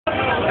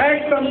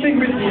something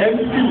with the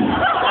MC.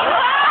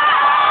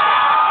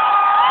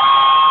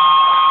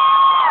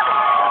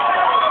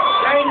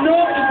 I know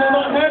it will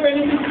not have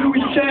anything to do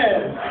with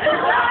chairs.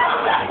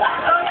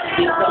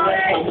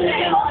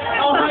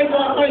 Oh my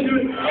God, hi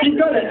dude. He's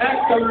got to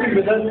act something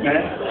with us,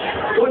 man.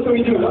 What shall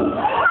we do, huh?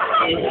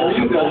 You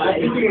guys,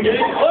 let's do it again.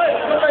 Oh,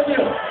 come back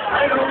here.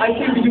 I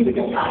think we do the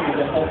guest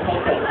speaker.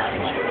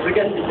 The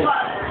guest speaker.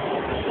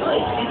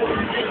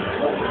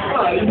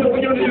 You know what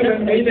you want to do,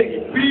 man?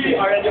 Anything. We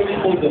are at your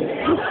disposal.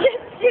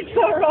 It's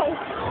so wrong.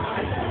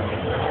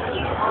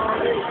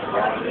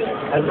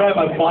 I drive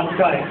my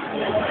Bankai.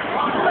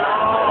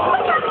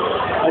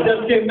 I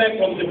just came back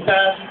from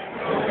Japan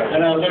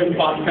and I learned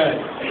Bankai.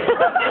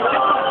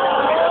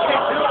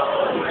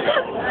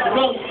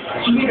 Because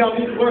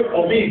Shinigami work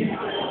for me.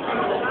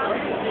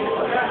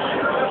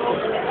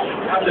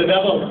 I'm the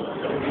devil.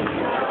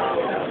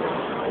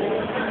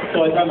 So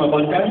I drive my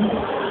Bankai.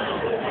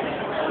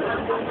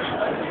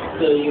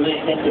 So you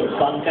might have your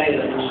Bankai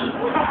on me.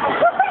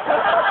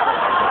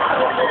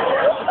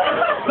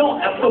 No,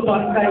 after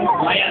Bankai is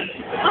Mayan.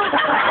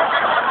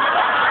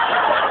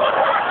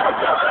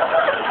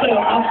 So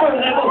upper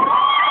level.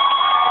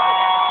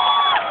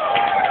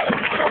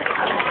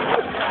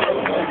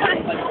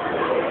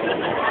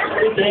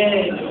 Today,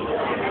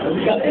 we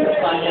got to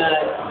find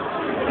out.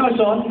 No,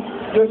 Sean,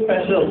 you're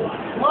special.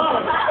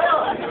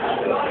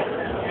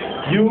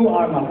 You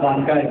are my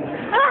Bankai.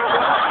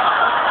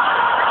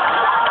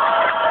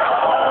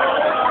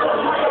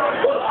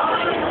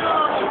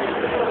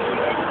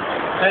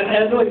 And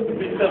Elmo is the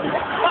victim.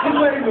 He's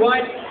wearing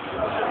white.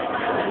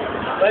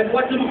 Like,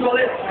 what do you call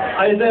it?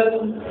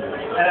 Aizen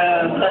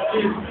and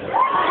Latif.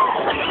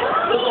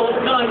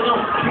 No.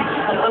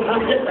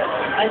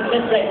 I'm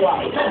just like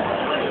white.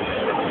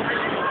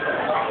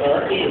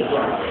 Okay.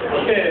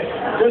 Okay,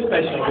 you're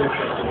special.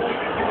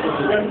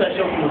 You're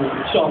special to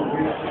Sean.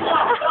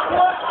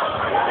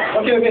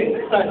 Okay,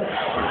 start.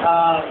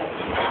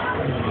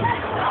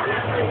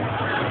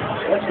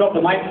 Let's drop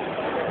the mic.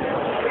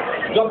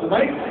 Drop the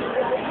mic.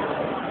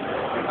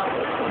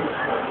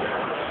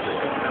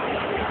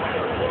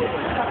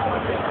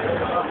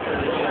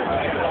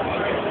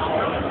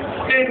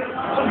 Okay,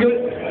 I'm good.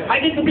 I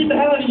need to beat the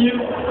hell out of you.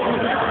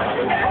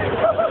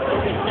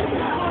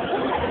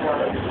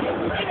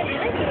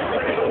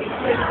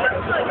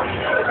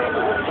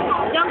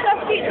 Jump off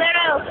Skit, there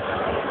else.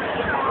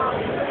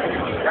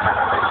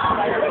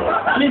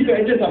 Please, your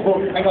edges are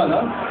broke. Hang on,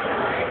 huh?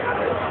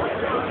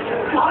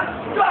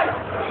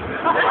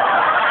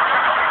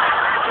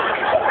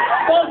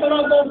 Pause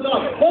around.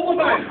 One more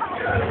time.